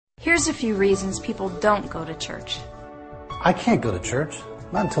Here's a few reasons people don't go to church. I can't go to church.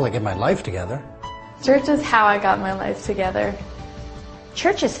 Not until I get my life together. Church is how I got my life together.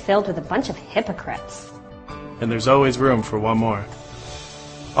 Church is filled with a bunch of hypocrites. And there's always room for one more.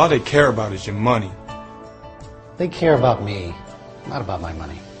 All they care about is your money. They care about me, not about my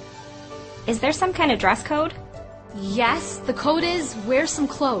money. Is there some kind of dress code? Yes, the code is wear some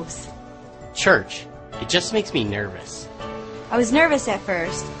clothes. Church. It just makes me nervous. I was nervous at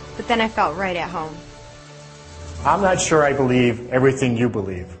first, but then I felt right at home. I'm not sure I believe everything you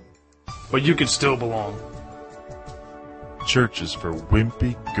believe. But you could still belong. Church is for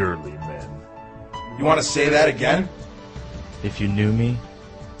wimpy, girly men. You want to say that again? If you knew me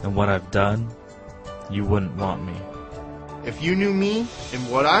and what I've done, you wouldn't want me. If you knew me and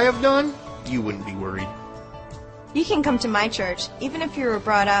what I have done, you wouldn't be worried. You can come to my church, even if you were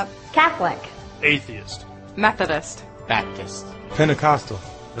brought up Catholic, Atheist, Methodist, Baptist, Pentecostal,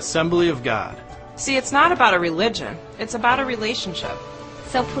 Assembly of God. See, it's not about a religion. It's about a relationship.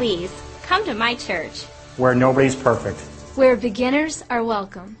 so please, come to my church. Where nobody's perfect. Where beginners are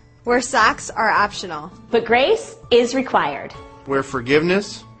welcome. where socks are optional. But grace is required. Where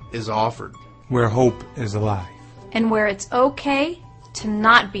forgiveness is offered. Where hope is alive. And where it's okay to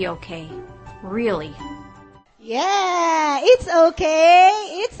not be okay. Really. Yeah! It's okay!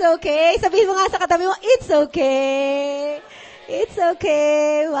 It's okay! Sabihin mo nga sa katabi mo, it's okay! It's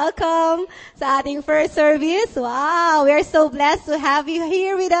okay! Welcome sa ating first service. Wow! We are so blessed to have you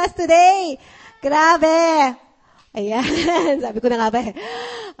here with us today. Grabe! Ayan, sabi ko na nga ba eh.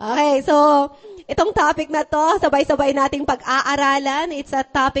 Okay, so, itong topic na to, sabay-sabay nating pag-aaralan. It's a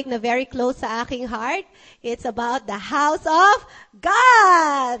topic na very close sa aking heart. It's about the house of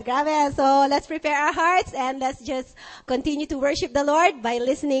God. Grabe. So, let's prepare our hearts and let's just continue to worship the Lord by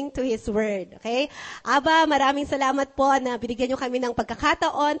listening to His Word. Okay? Aba, maraming salamat po na binigyan nyo kami ng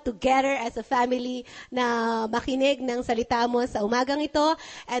pagkakataon together as a family na makinig ng salita mo sa umagang ito.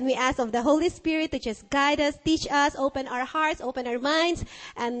 And we ask of the Holy Spirit to just guide us, teach us, open our hearts, open our minds,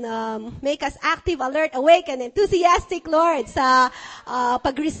 and make us active, alert, awake, and enthusiastic, Lord, sa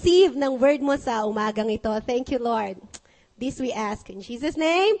pag-receive ng Word mo sa umagang ito. Thank you, Lord. This we ask in Jesus'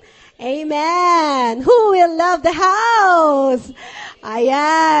 name. Amen. Who will love the house?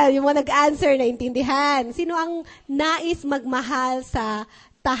 Ayan, yung mga nag-answer, naintindihan. Sino ang nais magmahal sa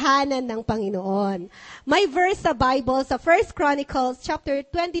tahanan ng Panginoon? May verse sa Bible, sa 1 Chronicles chapter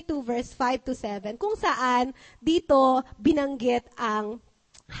 22, verse 5 to 7, kung saan dito binanggit ang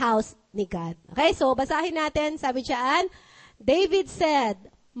house ni God. Okay, so basahin natin, sabi dyan, David said,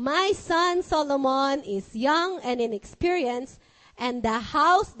 My son Solomon is young and inexperienced, and the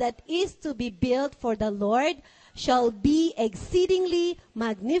house that is to be built for the Lord shall be exceedingly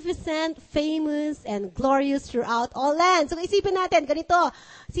magnificent, famous, and glorious throughout all lands. So isipin natin, ganito,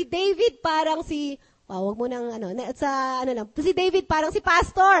 si David parang si, wag mo nang si David parang si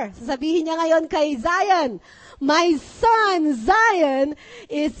pastor. Sasabihin niya ngayon kay Zion, My son, Zion,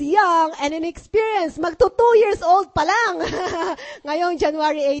 is young and inexperienced. Magto 2 years old pa lang. Ngayong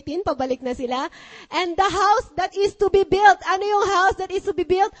January 18, pabalik na sila. And the house that is to be built, ano yung house that is to be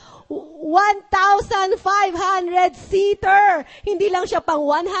built? 1,500 seater. Hindi lang siya pang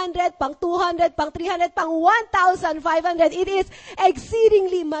 100, pang 200, pang 300, pang 1,500. It is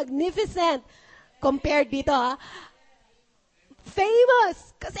exceedingly magnificent. Compared dito,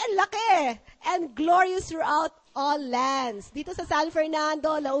 famous, kasi laki, and glorious throughout all lands. Dito sa San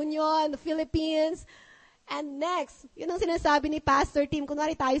Fernando, La Union, the Philippines, and next, yun ang sinasabi ni Pastor Tim,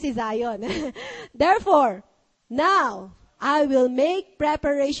 kunwari tayo si Zion. Therefore, now, I will make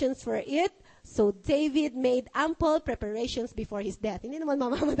preparations for it. So David made ample preparations before his death. Hindi naman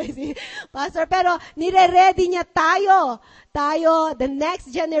mamamatay si Pastor, pero nire-ready niya tayo, the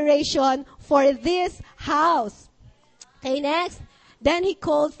next generation for this house. Okay, next. Then he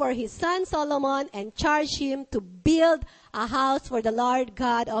called for his son Solomon and charged him to build a house for the Lord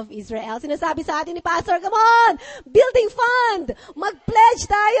God of Israel. Sinasabi sa atin ni Pastor, come on, building fund, mag-pledge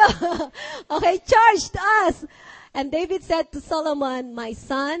tayo. Okay, charged us. And David said to Solomon, my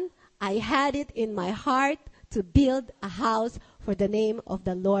son, I had it in my heart to build a house for the name of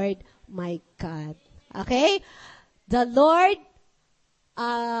the Lord my God. Okay? The Lord,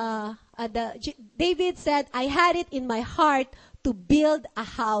 David said, I had it in my heart to build a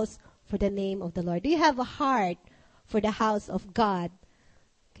house for the name of the Lord. Do you have a heart for the house of God?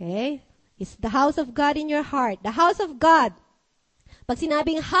 Okay? Is the house of God in your heart? The house of God. Pag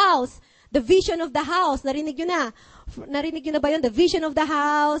sinabing house, the vision of the house, narinig nyo na. Narinig nyo na ba yun? The vision of the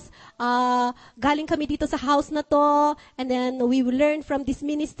house. Galing kami dito sa house na to. And then we will learn from this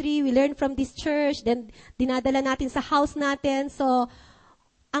ministry. We learn from this church. Then dinadala natin sa house natin. So,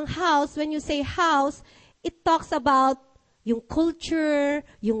 ang house, when you say house, it talks about yung culture,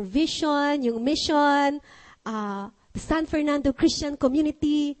 yung vision, yung mission, the San Fernando Christian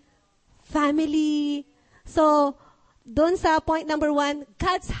Community, family. So, doon sa point number 1,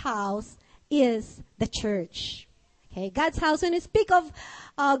 God's house is the church. Okay, God's house. When we speak of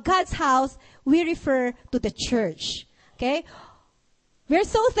God's house, we refer to the church. Okay? We're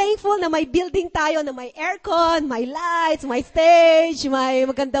so thankful na may building tayo, na may aircon, may lights, may stage, may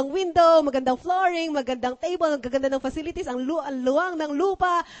magandang window, magandang flooring, magandang table, magaganda ng facilities, ang luwang ng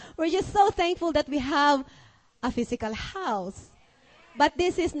lupa. We're just so thankful that we have a physical house. But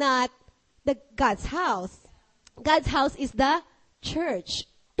this is not God's house. God's house is the church.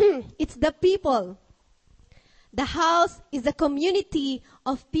 It's the people. The house is the community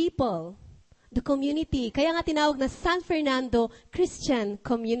of people. The community. Kaya nga tinawag na San Fernando Christian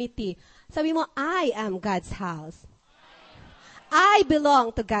Community. Sabi mo, I am God's house. I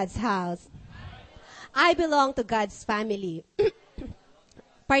belong to God's house. I belong to God's family.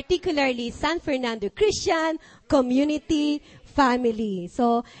 Particularly, San Fernando Christian Community Family.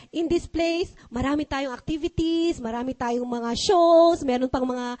 So, in this place, marami tayong activities, marami tayong mga shows, meron pang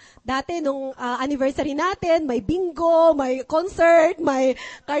mga, dati nung anniversary natin, may bingo, may concert, may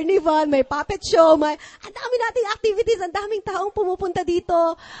carnival, may puppet show, ang dami nating activities, ang daming taong pumupunta dito.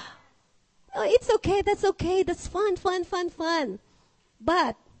 Oh, it's okay, that's fun.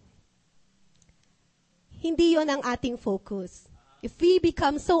 But, hindi yon ang ating focus. If we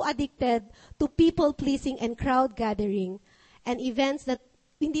become so addicted to people-pleasing and crowd-gathering, and events that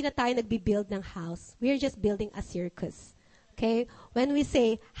hindi na tayo nagbi-build ng house. We're just building a circus. Okay? When we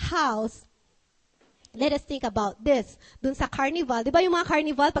say house, let us think about this. Dun sa carnival, di ba yung mga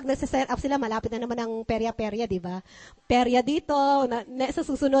carnival, pag nasa-set up sila, malapit na naman ang perya-perya, di ba? Perya dito, sa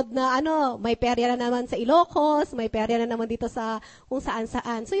susunod na may perya na naman sa Ilocos, may perya na naman dito sa kung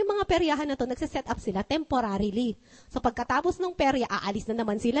saan-saan. So yung mga peryahan na to, nagsa-set up sila temporarily. So pagkatapos ng perya, aalis na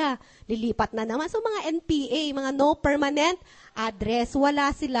naman sila. Lilipat na naman. So mga NPA, mga no permanent address,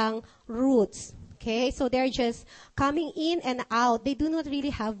 wala silang roots. Okay, so they're just coming in and out. They do not really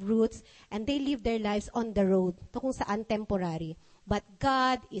have roots, and they live their lives on the road, to kung saan temporary. But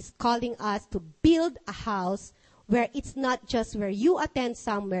God is calling us to build a house where it's not just where you attend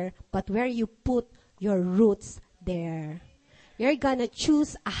somewhere, but where you put your roots there. You're gonna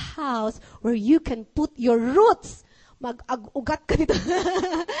choose a house where you can put your roots. Mag-ugat ka dito.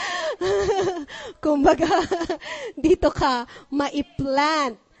 Kumbaga, dito ka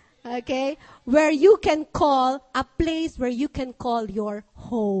maiplant. Okay? Where you can call a place where you can call your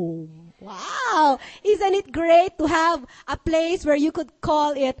home. Wow! Isn't it great to have a place where you could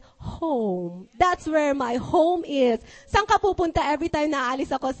call it home? That's where my home is. Saan ka pupunta every time na aalis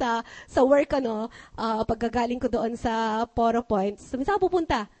ako sa work, pagkagaling ko doon sa Poro Point? Saan ka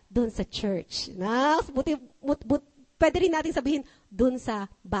pupunta? Doon sa church. Pwede rin natin sabihin, doon sa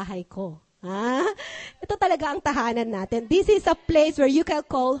bahay ko. Ito talaga ang tahanan natin. This is a place where you can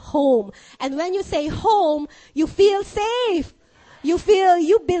call home. And when you say home, you feel safe. You feel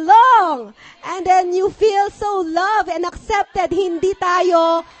you belong. And then you feel so loved and accepted. Hindi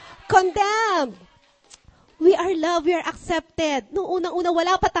tayo condemned. We are loved, we are accepted. Noong unang-una,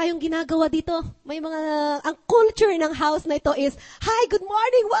 wala pa tayong ginagawa dito. Ang culture ng house na ito is, hi, good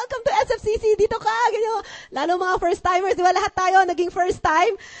morning, welcome to SFCC, dito ka. Ganyan. Lalo mga first-timers, di ba lahat tayo naging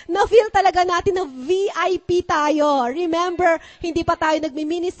first-time? Na-feel talaga natin na VIP tayo. Remember, hindi pa tayo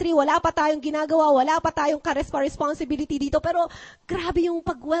nagmi-ministry, wala pa tayong ginagawa, wala pa tayong responsibility dito. Pero, grabe yung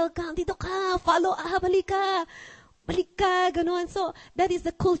pag-welcome, dito ka, follow up, balik ka, gano'n. So, that is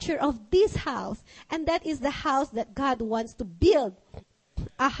the culture of this house. And that is the house that God wants to build.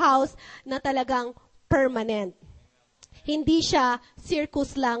 A house na talagang permanent. Hindi siya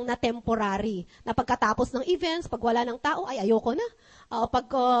circus lang na temporary. Na pagkatapos ng events, pag wala ng tao, ay ayoko na.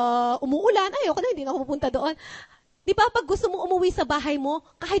 Pag umuulan, ayoko na, hindi na ako pupunta doon. Di ba, pag gusto mo umuwi sa bahay mo,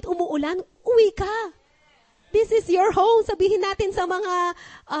 kahit umuulan, uwi ka. This is your home. Sabihin natin sa mga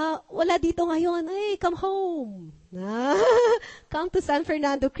wala dito ngayon, hey, come home. Come to San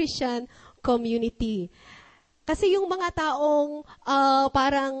Fernando Christian Community. Kasi yung mga taong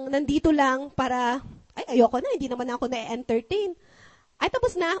parang nandito lang para, ay, ayoko na, hindi naman ako na-entertain. Ay,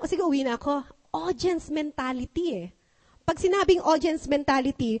 tapos na, o sige, uwi na ako. Audience mentality eh. Pag sinabing audience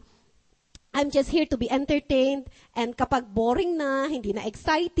mentality, I'm just here to be entertained, and kapag boring na, hindi na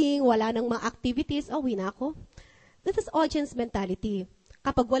exciting, wala nang mga activities, uwi na ako. This is audience mentality.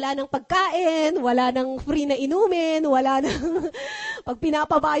 Kapag wala nang pagkain, wala nang free na inumin, wala nang, pag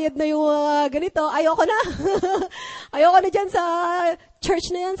pinapabayad na yung ganito, ayoko na. Ayoko na dyan sa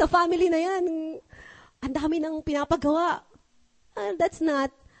church na yan, sa family na yan. Ang dami nang pinapagawa. That's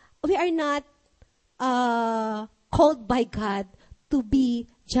not we are not called by God to be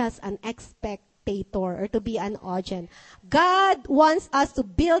just an spectator or to be an audience. God wants us to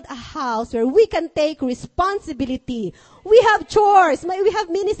build a house where we can take responsibility. We have chores. We have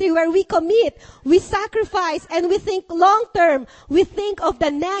ministry where we commit, we sacrifice, and we think long-term. We think of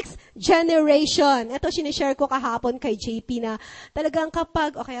the next generation. Ito, sinishare ko kahapon kay JP na talagang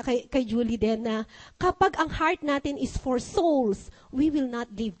kapag, o kaya kay Julie din na, kapag ang heart natin is for souls, we will not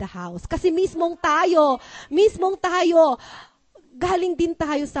leave the house. Kasi mismong tayo, galing din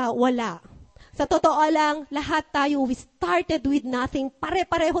tayo sa wala. Sa totoo lang, lahat tayo, we started with nothing.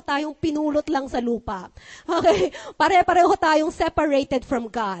 Pare-pareho tayong pinulot lang sa lupa. Okay? Pare-pareho tayong separated from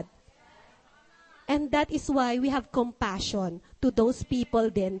God. And that is why we have compassion to those people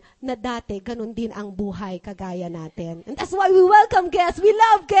din na dati ganun din ang buhay kagaya natin. And that's why we welcome guests. We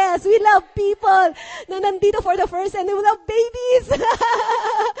love guests. We love people na nandito for the first time. We love babies.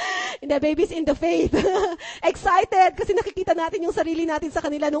 And the babies in the faith. Excited kasi nakikita natin yung sarili natin sa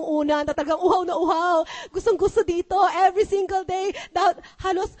kanila nung una na talagang uhaw na uhaw. Gustong-gusto dito every single day.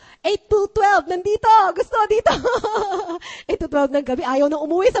 Halos 8 to 12 nandito. Gusto dito. 8 to 12 ng gabi. Ayaw na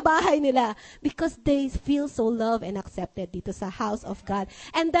umuwi sa bahay nila. Because they feel so loved and accepted dito sa house of God.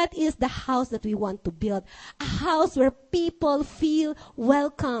 And that is the house that we want to build. A house where people feel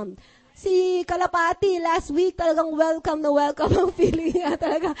welcome. Si Kalapati, last week, talagang welcome na welcome ang feeling niya.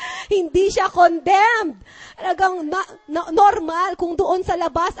 Talaga, hindi siya condemned. Talagang normal. Kung doon sa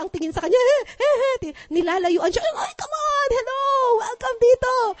labas, ang tingin sa kanya, nilalayuan siya. Ay, come on, hello, welcome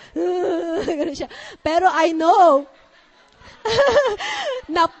dito. Ganun siya. Pero I know,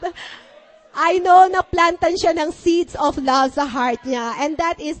 na plantan siya ng seeds of love sa heart niya. And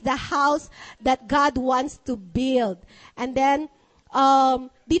that is the house that God wants to build. And then,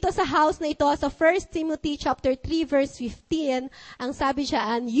 dito sa house na ito, sa 1 Timothy chapter 3 verse 15, ang sabi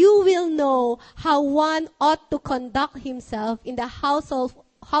siya, and you will know how one ought to conduct himself in the household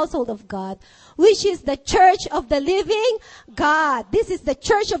of God, which is the church of the living God. This is the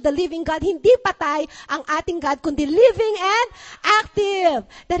church of the living God. Hindi patay ang ating God, kundi living and active.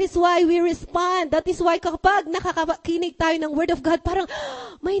 That is why we respond. That is why kapag nakakakinig tayo ng Word of God, parang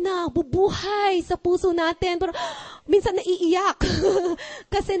may nabubuhay sa puso natin. Pero minsan naiiyak.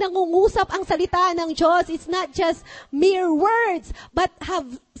 Kasi nangungusap ang salita ng Diyos. It's not just mere words, but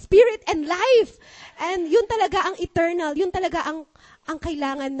have spirit and life. And yun talaga ang eternal. Yun talaga ang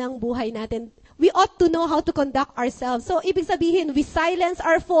kailangan ng buhay natin. We ought to know how to conduct ourselves. So, ibig sabihin, we silence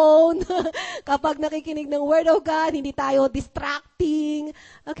our phone. Kapag nakikinig ng Word of God, hindi tayo distracting.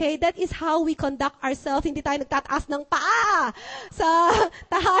 Okay, that is how we conduct ourselves. Hindi tayo nagtataas ng paa sa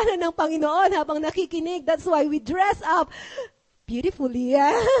tahanan ng Panginoon habang nakikinig. That's why we dress up beautifully.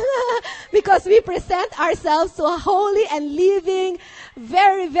 Because we present ourselves to a holy and living,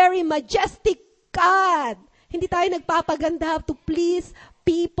 very, very majestic God. Hindi tayo nagpapaganda to please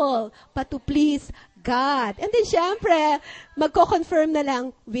people, but to please God. And then, syempre, magko-confirm na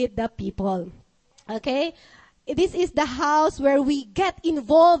lang with the people. Okay? This is the house where we get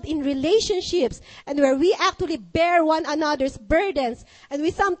involved in relationships and where we actually bear one another's burdens. And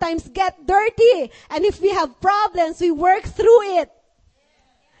we sometimes get dirty. And if we have problems, we work through it.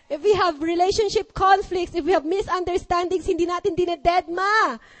 If we have relationship conflicts, if we have misunderstandings, hindi natin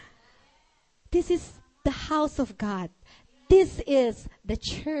dinededma. This is the house of God. This is the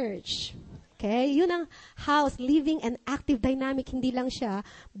church. Okay? Yun ang house, living and active, dynamic. Hindi lang siya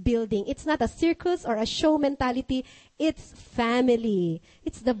building. It's not a circus or a show mentality. It's family.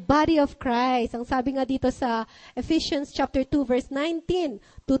 It's the body of Christ. Ang sabi nga dito sa Ephesians chapter 2 verse 19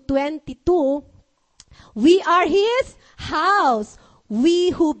 to 22, we are His house.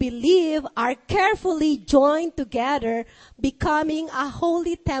 We who believe are carefully joined together, becoming a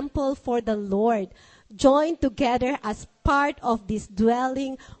holy temple for the Lord. Joined together as part of this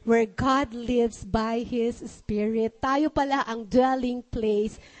dwelling where God lives by His Spirit. Tayo pala ang dwelling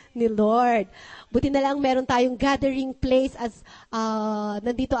place ni Lord. Buti na lang meron tayong gathering place as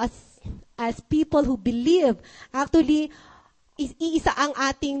nandito as people who believe. Actually, iisa ang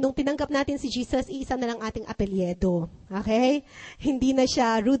ating, nung tinanggap natin si Jesus, iisa na lang ating apelyedo. Okay? Hindi na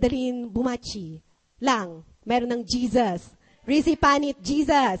siya Rudaline Bumachi lang. Meron ng Jesus. Rizzy Panit,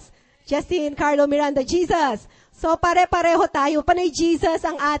 Jesus. Justin Carlo Miranda, Jesus. So, pare-pareho tayo. Panay Jesus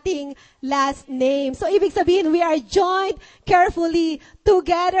ang ating last name. So, ibig sabihin, we are joined carefully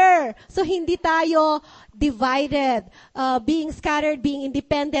together. So, hindi tayo divided, being scattered, being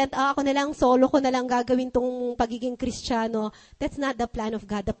independent. Ako na lang, solo ko na lang gagawin tong pagiging Kristiyano. That's not the plan of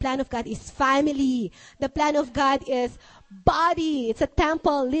God. The plan of God is family. The plan of God is body. It's a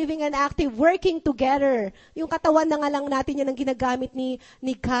temple, living and active, working together. Yung katawan na nga lang natin, yan ang ginagamit ni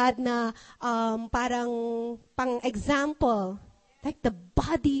God na parang pang-example. Like the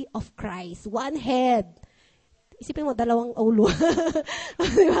body of Christ, one head. Isipin mo, dalawang ulo.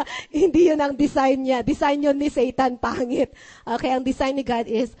 Diba? Hindi yun ang design niya. Design yun ni Satan, pangit. Okay, ang design ni God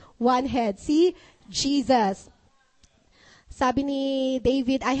is one head. See, Jesus. Sabi ni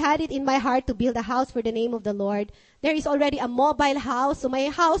David, I had it in my heart to build a house for the name of the Lord. There is already a mobile house. So may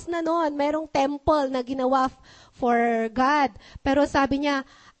house na noon. Mayroong temple na ginawa for God. Pero sabi niya,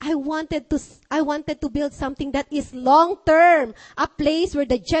 I wanted to build something that is long-term. A place where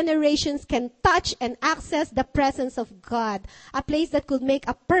the generations can touch and access the presence of God. A place that could make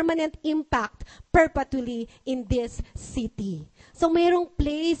a permanent impact perpetually in this city. So mayroong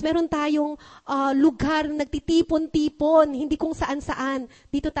place, meron tayong lugar na nagtitipon-tipon, hindi kung saan-saan.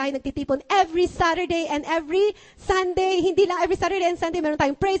 Dito tayo nagtitipon every Saturday and every Sunday. Hindi lang every Saturday and Sunday, meron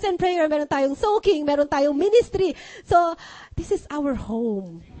tayong praise and prayer, meron tayong soaking, meron tayong ministry. So, this is our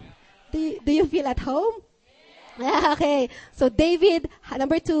home. Do you feel at home? Yeah, okay. So David,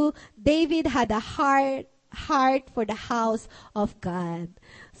 number 2, David had a heart for the house of God.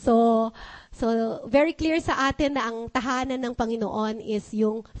 So very clear sa atin na ang tahanan ng Panginoon is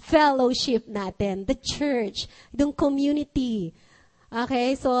yung fellowship natin, the church, yung community.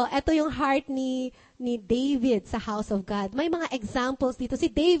 Okay, so ito yung heart ni David sa house of God. May mga examples dito. Si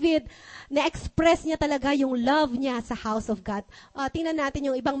David, na-express niya talaga yung love niya sa house of God. Tingnan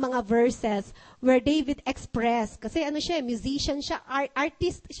natin yung ibang mga verses where David expressed. Kasi musician siya,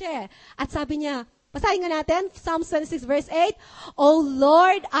 artist siya. At sabi niya, basahin nga natin, Psalms 26 verse 8, O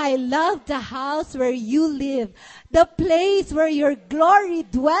Lord, I love the house where you live, the place where your glory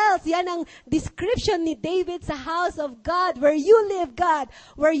dwells. Yan ang description ni David sa house of God, where you live, God,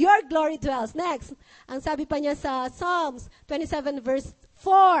 where your glory dwells. Next, ang sabi pa niya sa Psalms 27 verse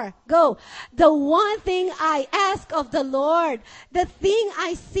 4, go. The one thing I ask of the Lord, the thing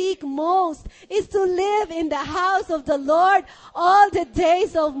I seek most, is to live in the house of the Lord all the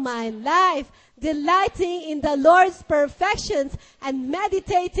days of my life, delighting in the Lord's perfections and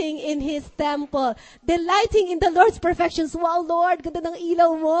meditating in His temple. Delighting in the Lord's perfections. Wow, Lord, ganda ng ilaw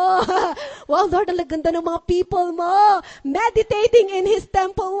mo. Wow, Lord, ang ganda ng mga people mo. Meditating in His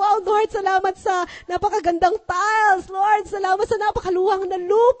temple. Wow, Lord, salamat sa napakagandang tiles. Lord, salamat sa napakaluwang na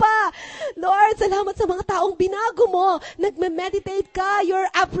lupa. Lord, salamat sa mga taong binago mo. Nagme-meditate ka.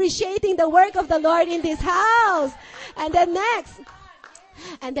 You're appreciating the work of the Lord in this house. And then next,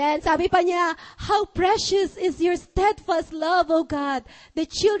 and then, sabi pa niya, how precious is your steadfast love, O God. The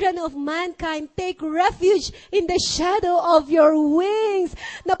children of mankind take refuge in the shadow of your wings.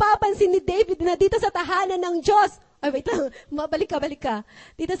 Napapansin ni David na dito sa tahanan ng Diyos, wait lang, balik ka.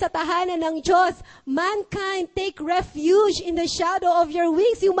 Dito sa tahanan ng Diyos, mankind take refuge in the shadow of your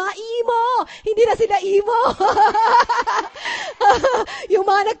wings. Yung mga imo, hindi na sila imo. Yung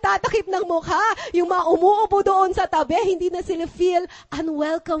mga nagtatakip ng mukha, yung mga umuupo doon sa tabi, hindi na sila feel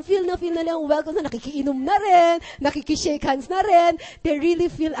unwelcome. Feel na lang welcome na nakikiinom na rin, nakikishake hands na rin. They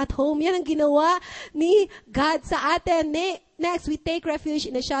really feel at home. Yan ang ginawa ni God sa atin. Next, we take refuge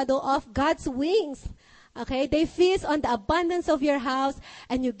in the shadow of God's wings. Okay, they feast on the abundance of your house,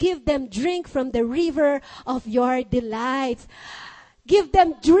 and you give them drink from the river of your delights. Give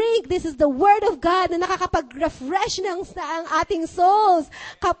them drink. This is the word of God na nakakapag-refresh ng ang ating souls.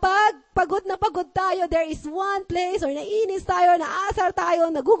 Kapag pagod na pagod tayo, there is one place, or nainis tayo, naasar tayo,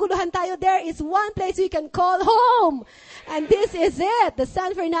 naguguluhan tayo, there is one place we can call home. And this is it, the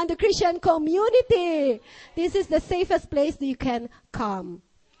San Fernando Christian Community. This is the safest place that you can come.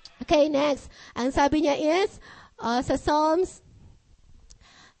 Okay, next. Ang sabi niya is, sa Psalms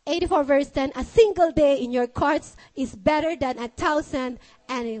 84 verse 10, a single day in your courts is better than 1,000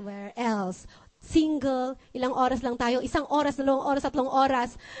 anywhere else. Single, ilang oras lang tayo, 1 oras, 2 oras, 3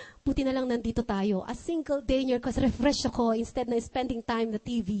 oras, buti na lang nandito tayo. A single day in your courts, refresh ako instead na spending time na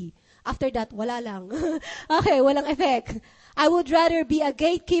TV. After that, wala lang. Okay, walang effect. I would rather be a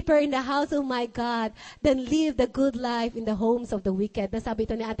gatekeeper in the house of my God than live the good life in the homes of the wicked. Nasabi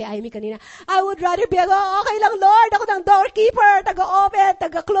ito ni Ate Amy kanina. I would rather be okay lang, Lord, ako ng doorkeeper, taga-open,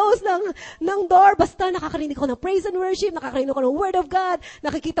 taga-close ng door. Basta nakakarinig ko ng praise and worship, nakakarinig ko ng word of God,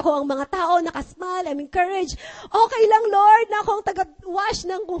 nakikita ko ang mga tao, nakasmile, I'm encouraged. Okay lang, Lord, na akong taga-wash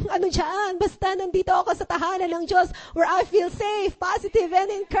ng kung ano dyan. Basta nandito ako sa tahanan ng Diyos where I feel safe, positive, and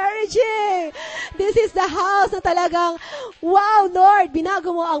encouraging. This is the house na talagang, wow, Lord,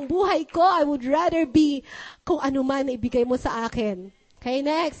 binago mo ang buhay ko. I would rather be kung ano man na ibigay mo sa akin. Okay,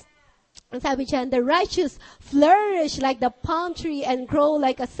 next. Ang sabi dyan, the righteous flourish like the palm tree and grow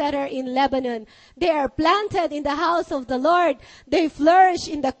like a cedar in Lebanon. They are planted in the house of the Lord. They flourish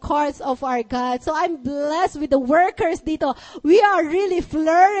in the courts of our God. So I'm blessed with the workers dito. We are really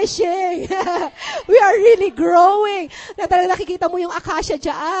flourishing. We are really growing. Nakikita mo yung acacia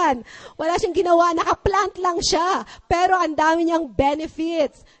dyan. Wala siyang ginawa, nakaplant lang siya. Pero ang dami niyang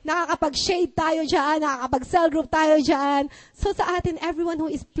benefits. Nakakapag-shade tayo dyan, nakakapag-cell group tayo dyan. So sa atin, anyone who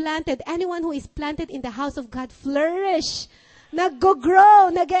is planted in the house of God, flourish. Nag-grow,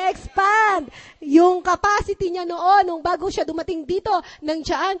 nag-expand. Yung capacity niya noon, nung bago siya dumating dito,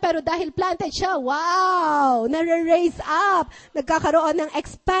 nandiyan, pero dahil planted siya, wow, nare-raise up. Nagkakaroon ng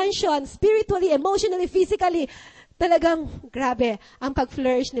expansion, spiritually, emotionally, physically. Talagang, grabe, ang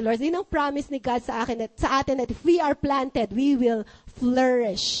pag-flourish ni Lord. Yun ang promise ni God sa atin that if we are planted, we will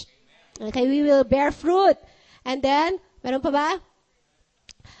flourish. Okay, we will bear fruit. And then, meron pa ba?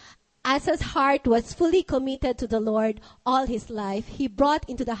 Asa's heart was fully committed to the Lord all his life. He brought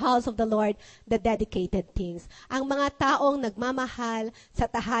into the house of the Lord the dedicated things. Ang mga taong nagmamahal sa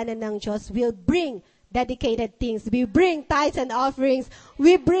tahanan ng Diyos will bring dedicated things. We bring tithes and offerings.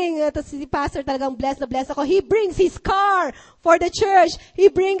 We bring, si Pastor talagang blessed na blessed ako. He brings his car for the church.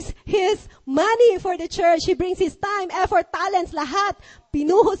 He brings his money for the church. He brings his time, effort, talents, lahat.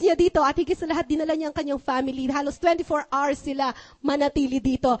 Pinuhos niya dito at higit sa lahat, dinala niya ang kanyang family. Halos 24 hours sila manatili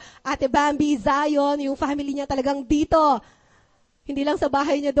dito. Ate Bambi, Zion, yung family niya talagang dito. Hindi lang sa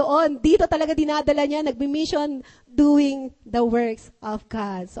bahay niya doon. Dito talaga dinadala niya, nagbi-mission, doing the works of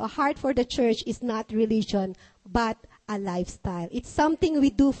God. So a heart for the church is not religion, but a lifestyle. It's something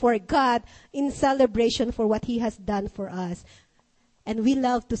we do for God in celebration for what He has done for us. And we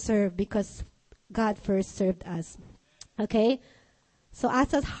love to serve because God first served us. Okay? So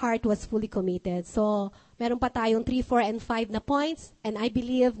Asa's heart was fully committed. So meron pa tayong 3, 4, and 5 na points. And I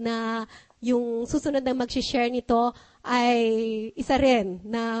believe na yung susunod na mag-share nito ay isa rin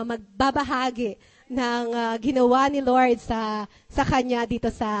na magbabahagi ng ginawa ni Lord sa kanya dito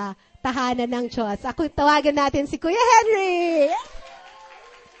sa tahanan ng Diyos. Ako tawagan natin si Kuya Henry.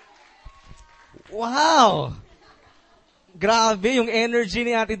 Wow! Grabe yung energy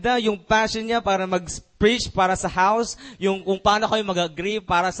ni Ate Da, yung passion niya para mag-preach para sa house, yung kung paano kayo mag-agree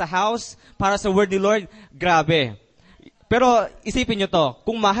para sa house, para sa word ni Lord, grabe. Pero isipin nyo to,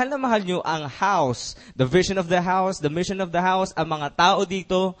 kung mahal na mahal nyo ang house, the vision of the house, the mission of the house, ang mga tao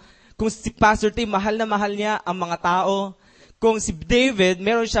dito, kung si Pastor Tim, mahal na mahal niya ang mga tao, kung si David,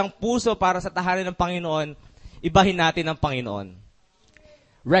 meron siyang puso para sa tahanan ng Panginoon, ibahin natin ang Panginoon.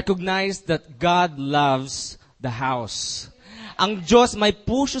 Recognize that God loves the house. Ang Diyos may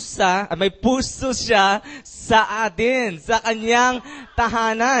puso siya sa atin, sa kanyang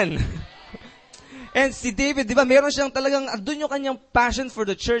tahanan. And si David, di ba, meron siyang talagang, andun yung kanyang passion for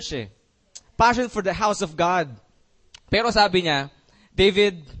the church eh. Passion for the house of God. Pero sabi niya,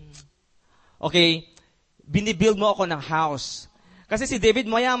 David, okay, binibuild mo ako ng house. Kasi si David,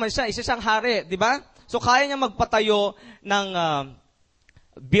 mayaman siya, isa siyang hari, di ba? So kaya niya magpatayo ng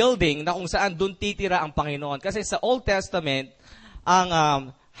building na kung saan doon titira ang Panginoon. Kasi sa Old Testament, ang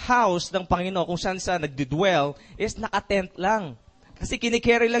house ng Panginoon, kung saan siya nagdidwell, is naka-tent lang. Kasi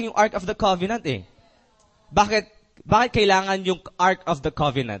kinikerry lang yung Ark of the Covenant eh. Bakit kailangan yung Ark of the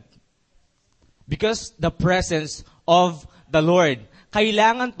Covenant? Because the presence of the Lord.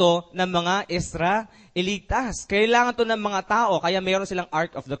 Kailangan to ng mga Israelitas. Kailangan to ng mga tao. Kaya meron silang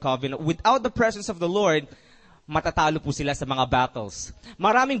Ark of the Covenant. Without the presence of the Lord, matatalo po sila sa mga battles.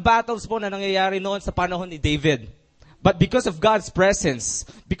 Maraming battles po na nangyayari noon sa panahon ni David. But because of God's presence,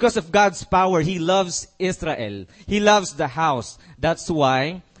 because of God's power, He loves Israel. He loves the house. That's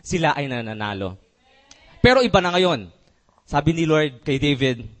why sila ay nananalo. Pero iba na ngayon. Sabi ni Lord kay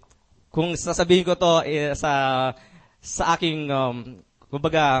David, kung sasabihin ko to sa aking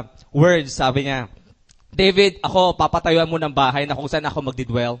kumbaga words, sabi niya, David, ako papatayuan mo ng bahay na kung saan ako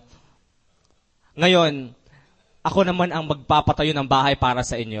magdidwell. Ngayon, ako naman ang magpapatayo ng bahay para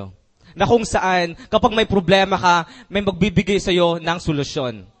sa inyo. Na kung saan, kapag may problema ka, may magbibigay sa iyo ng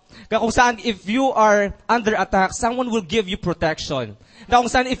solusyon. Kung saan, if you are under attack, someone will give you protection. Na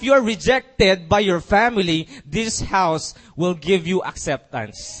kung saan, if you are rejected by your family, this house will give you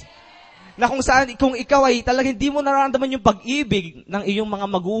acceptance. Na kung saan, kung ikaw ay talagang hindi mo nararamdaman yung pag-ibig ng iyong mga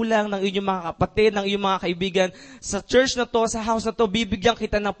magulang, ng iyong mga kapatid, ng iyong mga kaibigan, sa church na to, sa house na to, bibigyan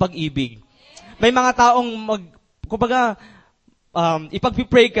kita ng pag-ibig. May mga taong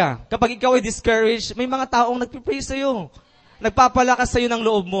ipag-pray ka. Kapag ikaw ay discouraged, may mga taong nagpipray sa'yo. Nagpapalakas sa'yo ng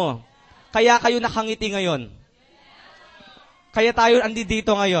loob mo. Kaya kayo nakangiti ngayon. Kaya tayo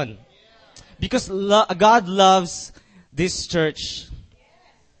andito ngayon. Because God loves this church.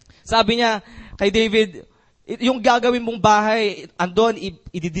 Sabi niya kay David, yung gagawin mong bahay, andon,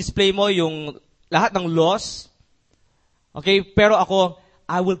 i-display mo yung lahat ng laws. Okay? Pero ako,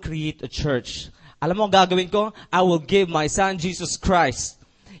 I will create a church. Alam mo ang gagawin ko? I will give my son, Jesus Christ.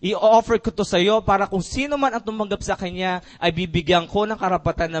 I-offer ko to sa iyo para kung sino man ang tumanggap sa Kanya, ay bibigyan ko ng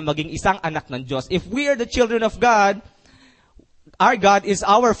karapatan na maging isang anak ng Diyos. If we are the children of God, our God is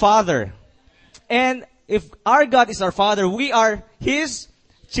our Father. And if our God is our Father, we are His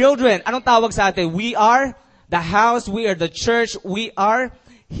children. Anong tawag sa atin? We are the house, we are the church, we are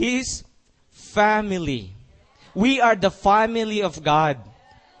His family. We are the family of God.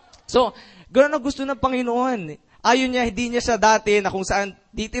 So, gano'n ang gusto ng Panginoon. Ayon niya, hindi niya siya dati na kung saan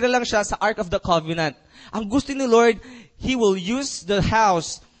titira lang siya sa Ark of the Covenant. Ang gusto ni Lord, He will use the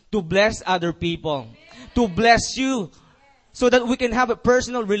house to bless other people. To bless you. So that we can have a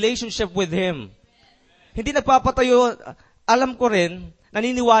personal relationship with Him. Hindi nagpapatayo, alam ko rin,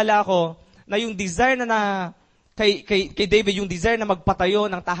 naniniwala ako, na yung desire na kay David, yung desire na magpatayo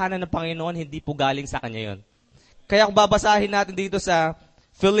ng tahanan ng Panginoon, hindi po galing sa kanya yon. Kaya kung babasahin natin dito sa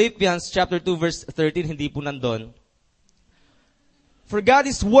Philippians chapter 2 verse 13, hindi po nandun. For God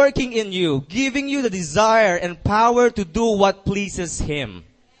is working in you, giving you the desire and power to do what pleases Him.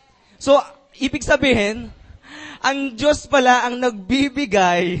 So, ibig sabihin, ang Diyos pala ang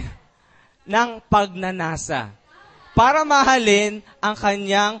nagbibigay ng pagnanasa para mahalin ang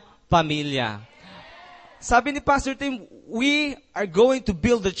kanyang pamilya. Sabi ni Pastor Tim, we are going to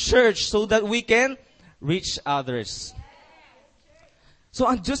build the church so that we can reach others. So,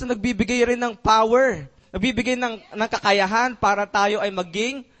 ang Diyos na nagbibigay rin ng power, nagbibigay ng kakayahan para tayo ay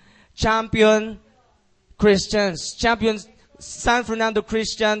maging champion Christians, champion San Fernando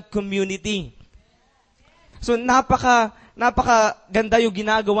Christian Community. So, napaka-ganda yung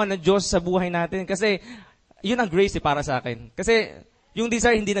ginagawa ng Diyos sa buhay natin. Kasi, yun ang grace para sa akin. Kasi, yung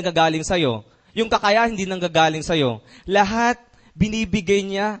desire hindi nagagaling sa'yo. Yung kakayahan hindi nanggagaling sa'yo. Lahat, binibigay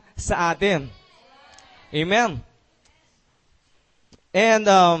niya sa atin. Amen. And,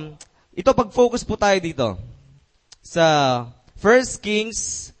 ito pag-focus po tayo dito. Sa 1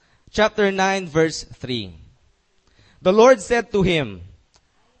 Kings chapter 9 verse 3. The Lord said to him,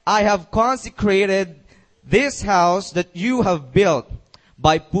 I have consecrated this house that you have built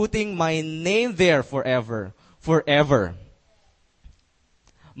by putting my name there forever.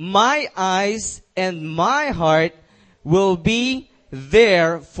 My eyes and my heart will be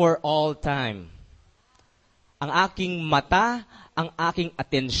there for all time. Ang aking mata, ang aking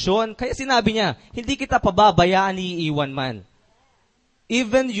atensyon. Kaya sinabi niya, hindi kita pababayaan ni iiwan man.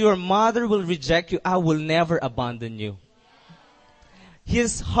 Even your mother will reject you, I will never abandon you.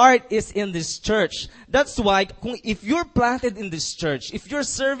 His heart is in this church. That's why, if you're planted in this church, if you're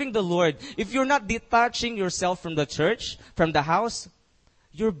serving the Lord, if you're not detaching yourself from the church, from the house,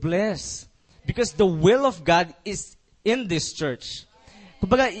 you're blessed. Because the will of God is in this church.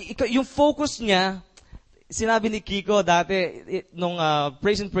 Kumbaga, yung focus niya, sinabi ni Kiko dati, nung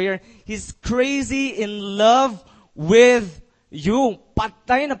praise and prayer, He's crazy in love with you.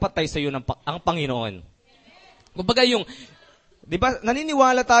 Patay na patay sa iyo ang Panginoon. Kumbaga yung, di ba,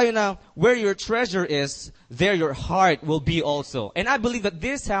 naniniwala tayo na where your treasure is, there your heart will be also. And I believe that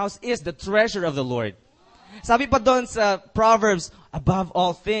this house is the treasure of the Lord. Sabi pa doon sa Proverbs, above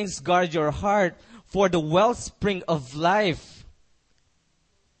all things, guard your heart, for the wellspring of life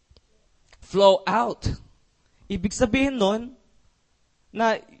flow out. Ibig sabihin nun,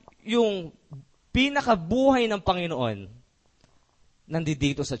 na yung pinakabuhay ng Panginoon,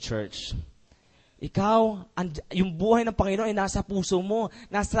 nandito sa church. Ikaw, yung buhay ng Panginoon ay nasa puso mo,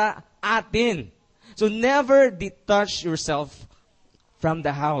 nasa atin. So never detach yourself from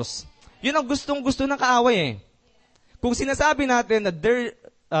the house. Yun ang gustong-gusto ng kaaway eh. Kung sinasabi natin na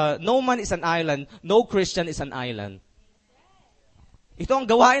no man is an island, no Christian is an island. Ito ang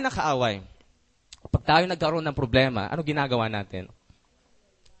gawain ng kaaway. Pag tayo nagkaroon ng problema, ano ginagawa natin?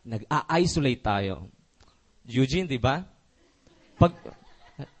 Nag-a-isolate tayo. Eugene, di ba?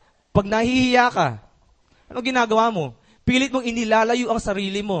 Pag nahihiya ka, ano ginagawa mo? Pilit mong inilalayo ang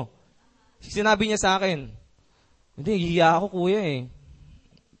sarili mo. Sinabi niya sa akin, hindi, hihiya ako kuya eh.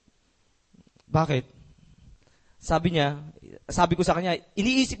 Bakit? Sabi ko sa kanya,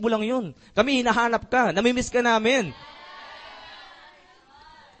 iniisip mo lang yun. Kami hinahanap ka, namimiss ka namin.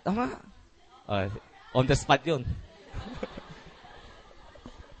 Tama? On the spot yun.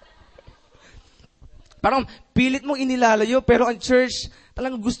 Parang pilit mong inilalayo, pero ang church,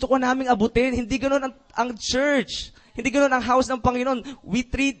 talagang gusto ko naming abutin. Hindi ganoon ang church. Hindi ganoon ang house ng Panginoon. We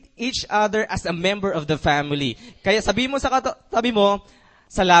treat each other as a member of the family. Kaya sabi mo,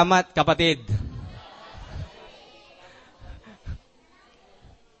 salamat kapatid.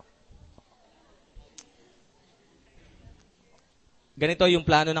 ganito yung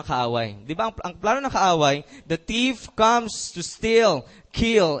plano ng kaaway. Di ba, ang plano ng kaaway, the thief comes to steal,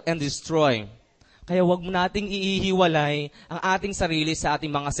 kill, and destroy. Kaya wag mo nating ihiwalay ang ating sarili sa ating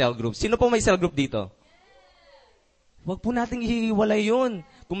mga cell groups. Sino po may cell group dito? Wag po nating ihiwalay yun.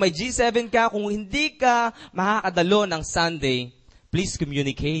 Kung may G7 ka, kung hindi ka makakadalo ng Sunday, please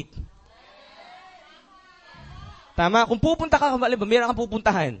communicate. Tama? Kung pupunta ka, meron kang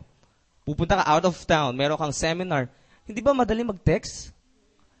pupuntahan. Pupunta ka out of town, meron kang seminar. Hindi ba madali mag-text?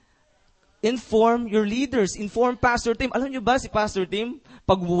 Inform your leaders. Inform Pastor Tim. Alam nyo ba si Pastor Tim?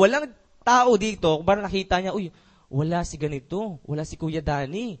 Pag walang tao dito, parang nakita niya, uy, wala si ganito. Wala si Kuya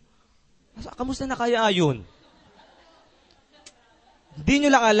Danny. Kamusta na kaya yun? Hindi nyo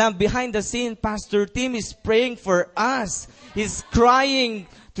lang alam, behind the scene, Pastor Tim is praying for us. He's crying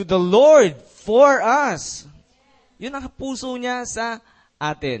to the Lord for us. Yun ang puso niya sa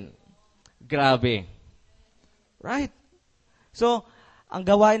atin. Grabe. Right? So, ang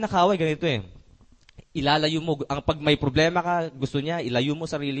gawain na kaaway, ganito eh. Ilalayo mo. Pag may problema ka, gusto niya, ilayo mo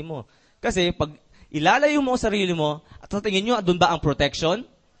sarili mo. Kasi pag ilalayo mo sarili mo, at sa tingin nyo, andun ba ang protection?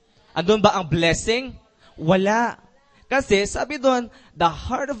 Andun ba ang blessing? Wala. Kasi sabi doon, the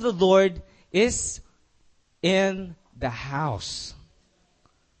heart of the Lord is in the house.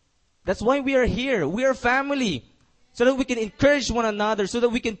 That's why we are here. We are family. So that we can encourage one another, so that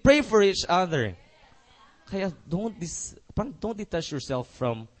we can pray for each other. Kaya don't detach yourself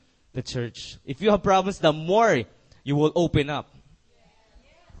from the church. If you have problems, the more you will open up.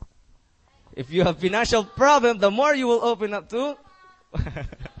 If you have financial problem, the more you will open up to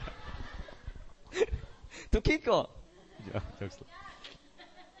Kiko.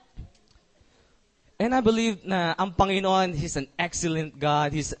 And I believe na ang Panginoon, He's an excellent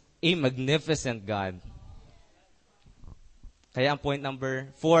God. He's a magnificent God. Kaya ang point number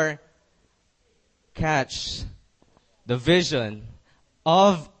 4, catch the vision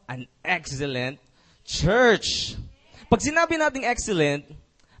of an excellent church. Pag sinabi nating excellent,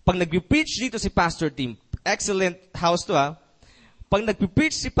 pag nag-preach dito si Pastor Tim, excellent house to pag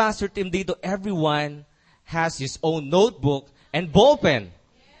nag-preach si Pastor Tim dito, everyone has his own notebook and ballpen.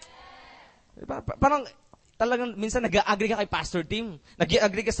 Parang talagang minsan nag-agree ka kay Pastor Tim.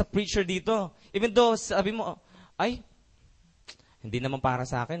 Nag-agree ka sa preacher dito. Even though sabi mo, ay, hindi naman para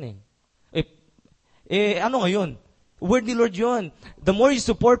sa akin ano ngayon? Word ni Lord yun. The more you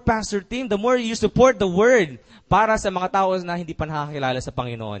support Pastor Tim, the more you support the Word para sa mga tao na hindi pa nakakilala sa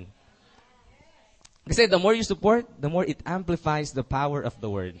Panginoon. Kasi the more you support, the more it amplifies the power of the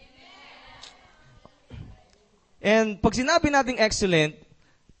Word. And pag sinabi nating excellent,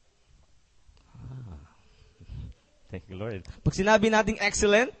 thank you, Lord. Pag sinabi nating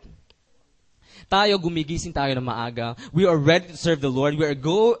excellent, tayo gumigising tayo na maaga. We are ready to serve the Lord. We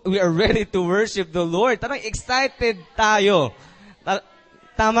are ready to worship the Lord. Tarang excited tayo.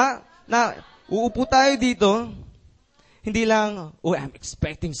 Tama? Na uupo tayo dito. Hindi lang, I'm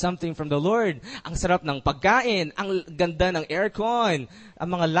expecting something from the Lord. Ang sarap ng pagkain, ang ganda ng aircon, ang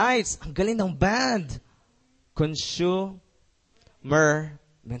mga lights, ang galing ng band. Consumer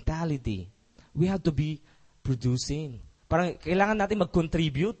mentality. We have to be producing. Parang kailangan natin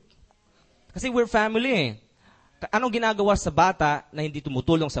mag-contribute. Kasi we're family Anong ginagawa sa bata na hindi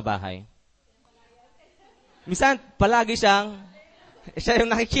tumutulong sa bahay? Minsan, palagi siya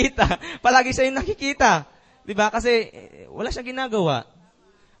yung nakikita. Palagi siya yung nakikita. Diba? Kasi wala siyang ginagawa.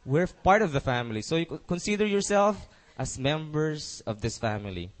 We're part of the family. So you consider yourself as members of this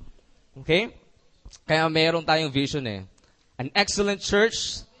family. Okay? Kaya meron tayong vision An excellent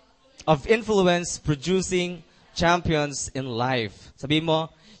church of influence producing champions in life. Sabi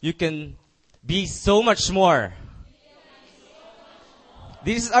mo, you can be so much more.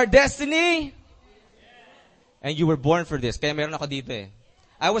 This is our destiny. And you were born for this. Kaya meron ako dito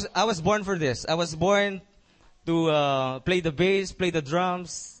I was born for this. I was born to play the bass, play the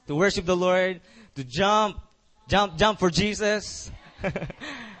drums, to worship the Lord, to jump for Jesus.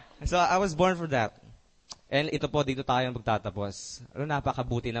 So I was born for that. And ito po, dito tayo magtatapos.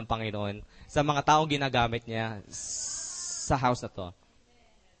 Napakabuti ng Panginoon sa mga taong ginagamit niya sa house na to.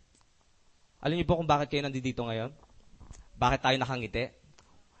 Alam niyo po kung bakit kayo nandito ngayon? Bakit tayo nakangiti?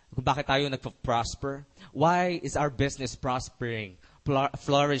 Kung bakit tayo nagpa-prosper? Why is our business prospering,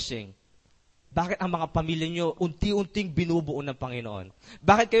 flourishing? Bakit ang mga pamilya niyo unti-unting binubuo ng Panginoon?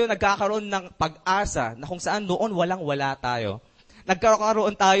 Bakit kayo nagkakaroon ng pag-asa na kung saan noon walang-wala tayo?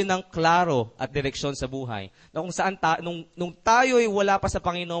 Nagkakaroon tayo ng klaro at direksyon sa buhay. Na kung saan nung tayo ay wala pa sa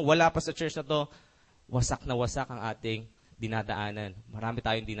Panginoon, wala pa sa church na to, wasak na wasak ang ating dinadaanan. Marami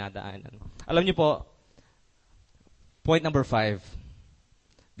tayong dinadaanan. Alam niyo po, point number 5,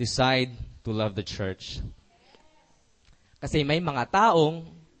 decide to love the church. Kasi may mga taong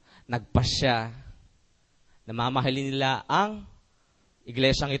nagpasya, namamahalin nila ang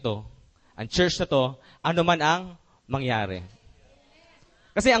iglesyang ito, ang church na to, ano man ang mangyari.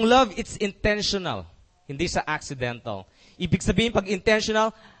 Kasi ang love, it's intentional, hindi sa accidental. Ibig sabihin, pag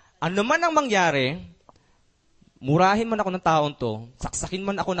intentional, ano man ang mangyari, murahin man ako ng taong to, saksakin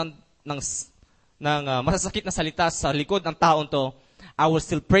man ako ng masasakit na salita sa likod ng taong to, I will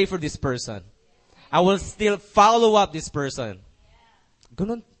still pray for this person. I will still follow up this person.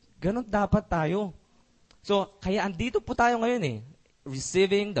 Ganun dapat tayo. So, kaya andito po tayo ngayon eh.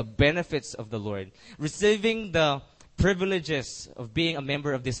 Receiving the benefits of the Lord. Receiving the privileges of being a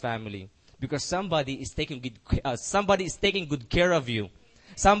member of this family. Because somebody is taking good care of you.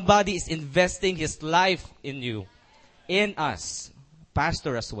 Somebody is investing his life in you. In us.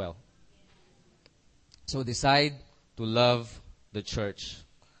 Pastor as well. So decide to love the church.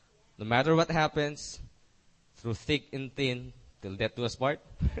 No matter what happens, through thick and thin, till death do us part.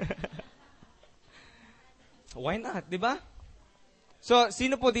 Why not, di ba? So,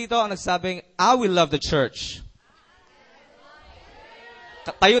 sino po dito ang nagsabing, I will love the church?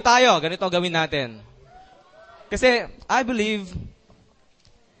 Tayo, ganito gawin natin. Kasi, I believe,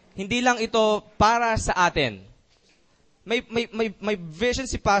 hindi lang ito para sa atin. May vision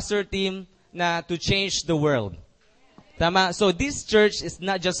si Pastor Tim na to change the world. Tama? So, this church is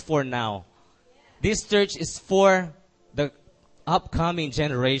not just for now. This church is for the upcoming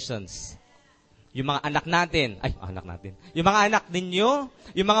generations. Yung mga anak natin, yung mga anak ninyo,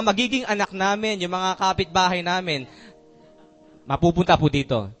 yung mga magiging anak namin, yung mga kapitbahay namin, mapupunta po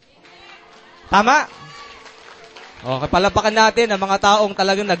dito. Tama? Okay, palapakan natin ang mga taong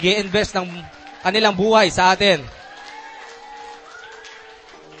talagang nag-i-invest ng kanilang buhay sa atin.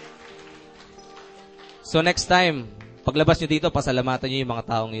 So next time, paglabas nyo dito, pasalamatan nyo yung mga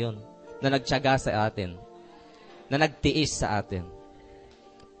taong yun na nagtiyaga sa atin, na nagtiis sa atin.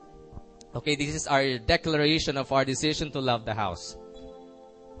 Okay, this is our declaration of our decision to love the house.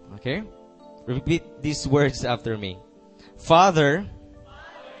 Okay? Repeat these words after me. Father,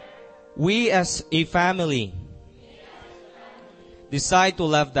 we as a family decide to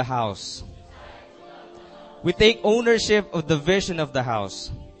love the house. We take ownership of the vision of the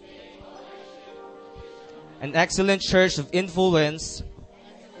house. An excellent church of influence,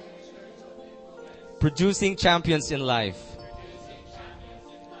 producing champions in life.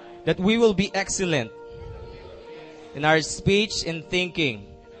 That we will be excellent in our speech and thinking,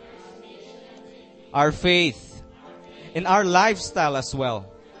 our faith, in our lifestyle as well.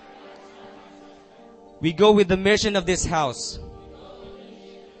 We go with the mission of this house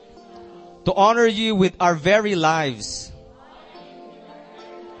to honor you with our very lives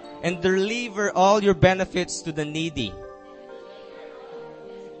and deliver all your benefits to the needy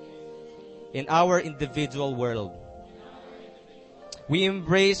in our individual world. We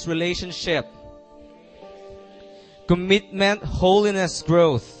embrace relationship, commitment, holiness,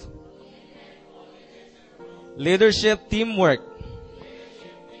 growth, leadership, teamwork,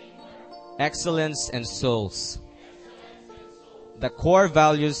 excellence, and souls. The core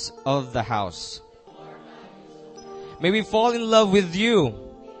values of the house. May we fall in love with you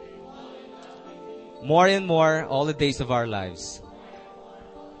more and more all the days of our lives.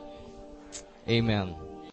 Amen.